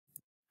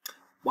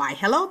Why,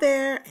 hello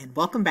there, and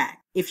welcome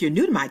back. If you're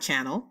new to my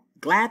channel,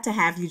 glad to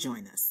have you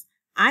join us.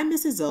 I'm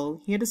Mrs. O,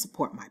 here to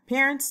support my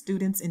parents,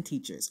 students, and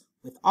teachers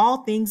with all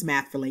things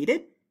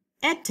math-related,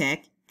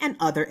 EdTech, and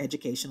other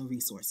educational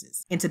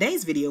resources. In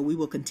today's video, we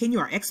will continue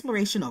our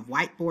exploration of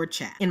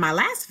Whiteboard.Chat. In my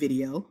last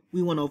video,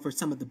 we went over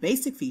some of the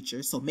basic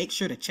features, so make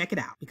sure to check it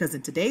out, because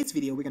in today's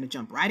video, we're going to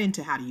jump right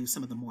into how to use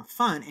some of the more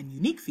fun and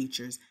unique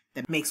features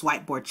that makes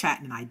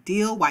Whiteboard.Chat an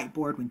ideal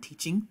whiteboard when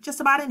teaching just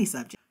about any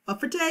subject. But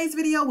for today's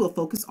video, we'll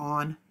focus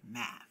on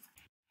math.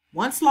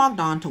 Once logged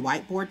on to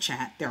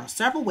Whiteboard.Chat, there are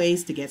several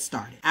ways to get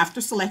started.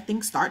 After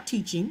selecting Start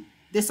Teaching,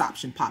 this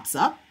option pops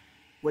up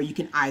where you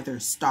can either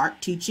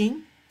start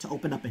teaching to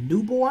open up a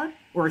new board,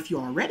 or if you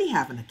already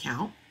have an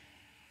account,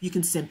 you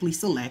can simply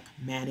select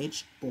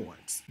Manage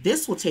Boards.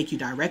 This will take you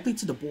directly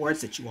to the boards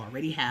that you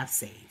already have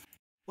saved.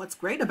 What's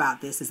great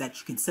about this is that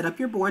you can set up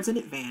your boards in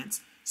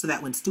advance so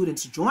that when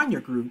students join your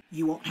group,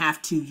 you won't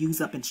have to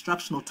use up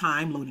instructional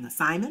time loading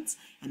assignments.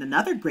 And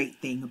another great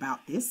thing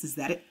about this is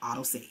that it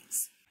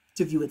auto-saves.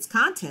 To view its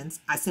contents,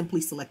 I simply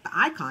select the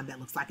icon that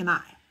looks like an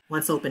eye.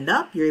 Once opened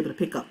up, you're able to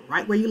pick up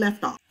right where you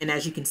left off. And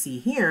as you can see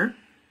here,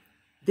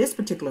 this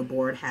particular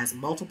board has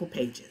multiple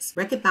pages.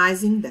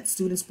 Recognizing that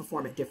students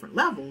perform at different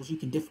levels, you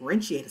can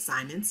differentiate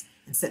assignments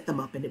and set them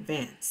up in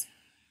advance.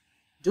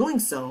 Doing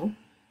so,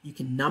 you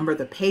can number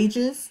the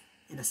pages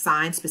and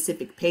assign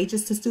specific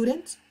pages to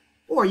students,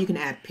 or you can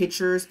add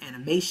pictures,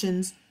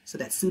 animations, so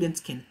that students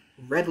can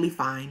readily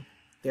find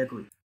their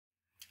group.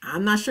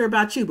 I'm not sure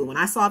about you, but when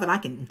I saw that I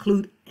can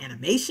include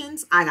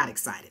animations, I got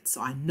excited.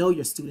 So I know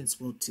your students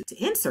will too. To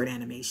insert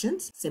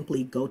animations,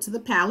 simply go to the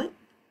palette.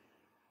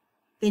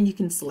 Then you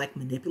can select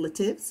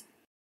manipulatives.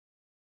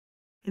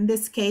 In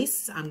this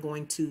case, I'm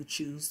going to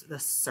choose the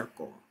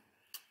circle.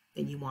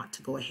 Then you want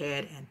to go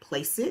ahead and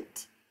place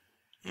it.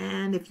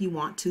 And if you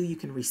want to, you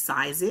can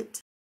resize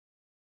it.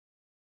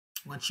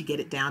 Once you get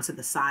it down to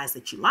the size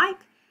that you like,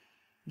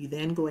 you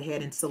then go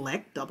ahead and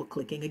select,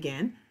 double-clicking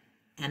again,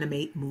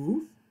 Animate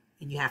Move,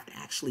 and you have to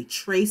actually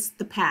trace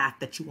the path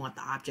that you want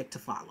the object to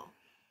follow.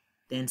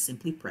 Then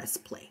simply press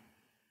play.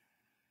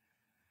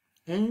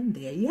 And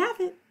there you have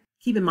it.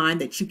 Keep in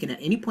mind that you can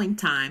at any point in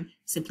time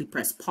simply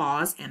press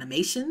pause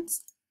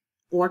animations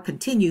or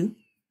continue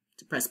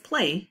to press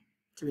play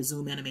to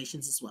resume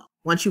animations as well.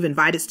 Once you've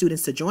invited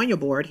students to join your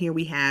board, here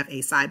we have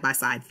a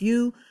side-by-side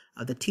view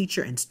of the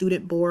teacher and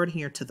student board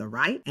here to the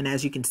right. And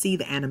as you can see,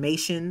 the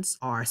animations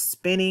are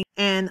spinning.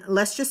 And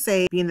let's just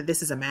say, being that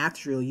this is a math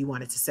drill, you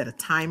wanted to set a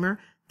timer.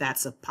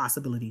 That's a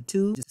possibility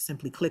too. Just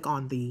simply click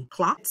on the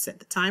clock, set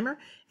the timer.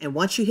 And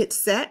once you hit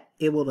set,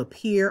 it will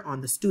appear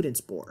on the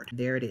student's board.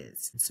 There it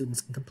is. And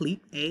students can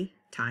complete a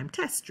time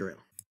test drill.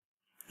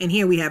 And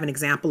here we have an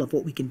example of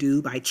what we can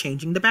do by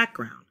changing the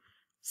background.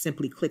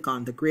 Simply click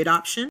on the grid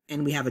option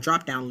and we have a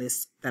drop-down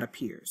list that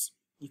appears.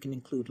 You can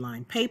include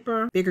lined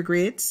paper, bigger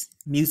grids,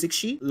 music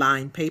sheet,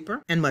 lined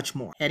paper, and much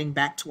more. Heading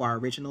back to our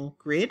original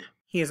grid,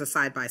 here's a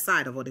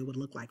side-by-side of what it would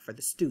look like for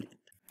the student.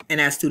 And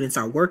as students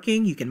are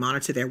working, you can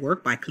monitor their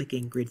work by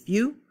clicking Grid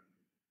View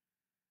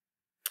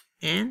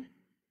and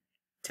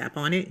tap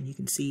on it and you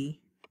can see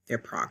their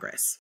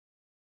progress.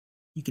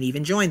 You can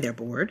even join their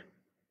board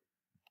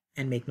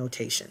and make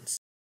notations.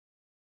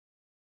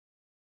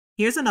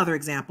 Here's another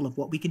example of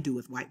what we can do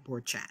with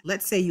Whiteboard.Chat.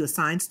 Let's say you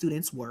assign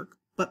students work,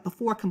 but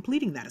before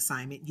completing that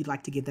assignment, you'd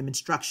like to give them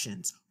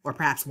instructions or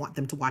perhaps want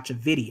them to watch a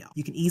video.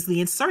 You can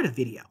easily insert a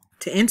video.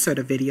 To insert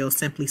a video,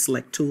 simply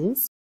select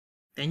Tools,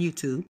 then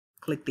YouTube.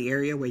 Click the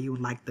area where you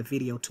would like the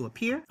video to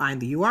appear, find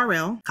the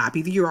URL,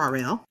 copy the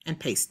URL, and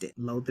paste it.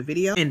 Load the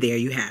video, and there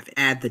you have it.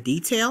 Add the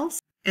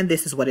details, and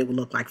this is what it will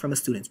look like from a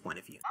student's point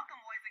of view. Welcome,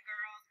 boys and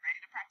girls. Ready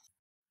to practice?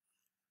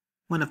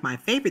 One of my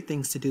favorite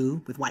things to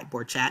do with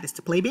Whiteboard.Chat is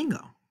to play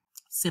bingo.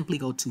 Simply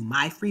go to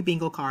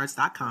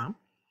myfreebingocards.com,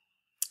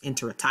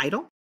 enter a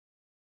title,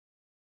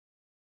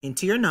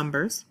 enter your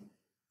numbers,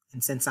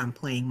 and since I'm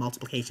playing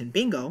multiplication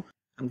bingo,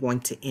 I'm going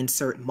to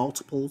insert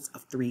multiples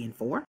of 3 and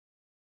 4.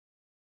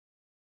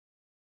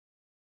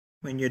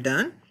 When you're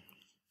done,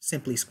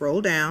 simply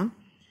scroll down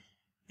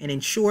and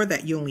ensure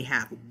that you only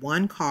have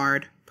one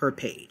card per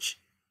page.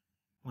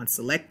 Once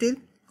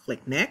selected,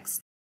 click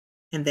Next,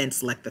 and then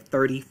select the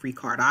 30 free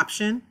card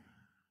option.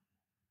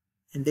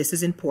 And this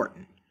is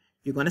important.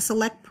 You're going to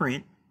select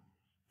Print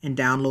and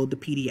download the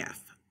PDF.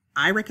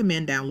 I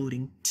recommend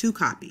downloading 2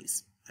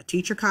 copies, a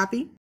teacher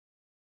copy,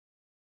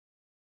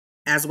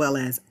 as well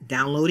as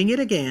downloading it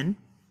again.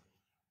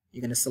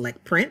 You're going to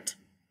select Print,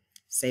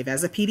 save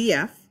as a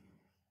PDF,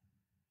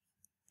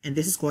 and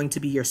this is going to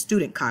be your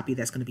student copy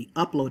that's going to be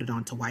uploaded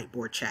onto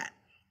Whiteboard.Chat.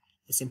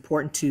 It's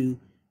important to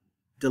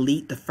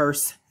delete the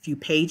first few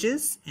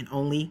pages and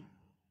only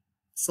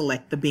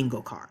select the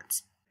bingo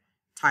cards.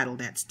 Title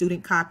that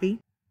student copy.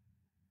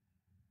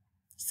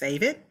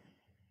 Save it.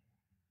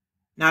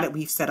 Now that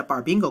we've set up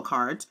our bingo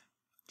cards,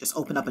 just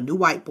open up a new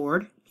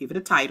whiteboard, give it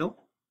a title,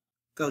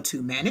 go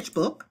to Manage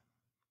Book,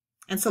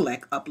 and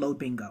select Upload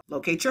Bingo.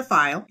 Locate your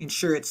file,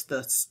 ensure it's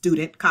the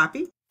student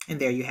copy, and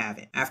there you have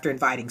it. After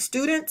inviting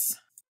students,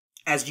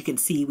 As you can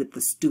see with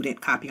the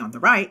student copy on the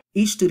right,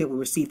 each student will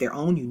receive their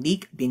own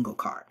unique bingo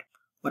card.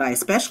 What I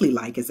especially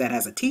like is that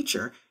as a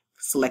teacher,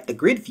 select the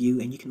grid view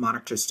and you can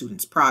monitor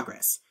students'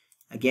 progress.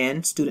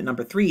 Again, student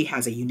number 3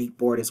 has a unique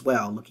board as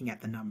well, looking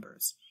at the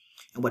numbers.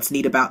 And what's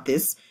neat about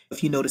this,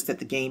 if you notice that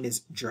the game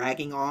is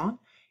dragging on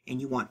and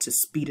you want to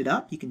speed it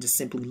up, you can just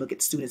simply look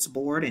at student's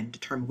board and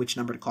determine which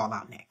number to call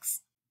out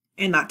next.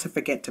 And not to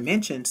forget to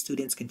mention,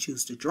 students can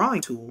choose the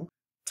drawing tool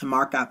to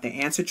mark out their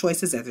answer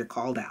choices as they're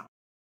called out.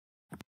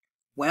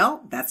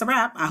 Well, that's a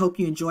wrap. I hope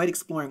you enjoyed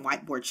exploring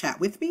Whiteboard Chat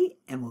with me,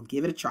 and we'll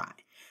give it a try.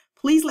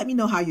 Please let me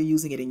know how you're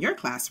using it in your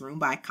classroom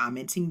by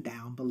commenting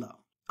down below.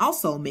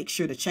 Also, make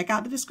sure to check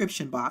out the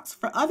description box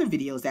for other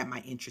videos that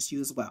might interest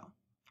you as well.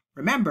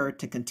 Remember,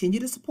 to continue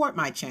to support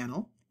my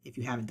channel, if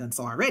you haven't done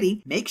so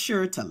already, make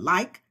sure to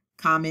like,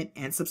 comment,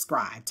 and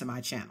subscribe to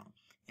my channel.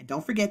 And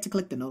don't forget to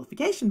click the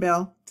notification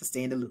bell to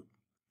stay in the loop.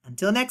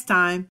 Until next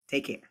time,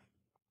 take care.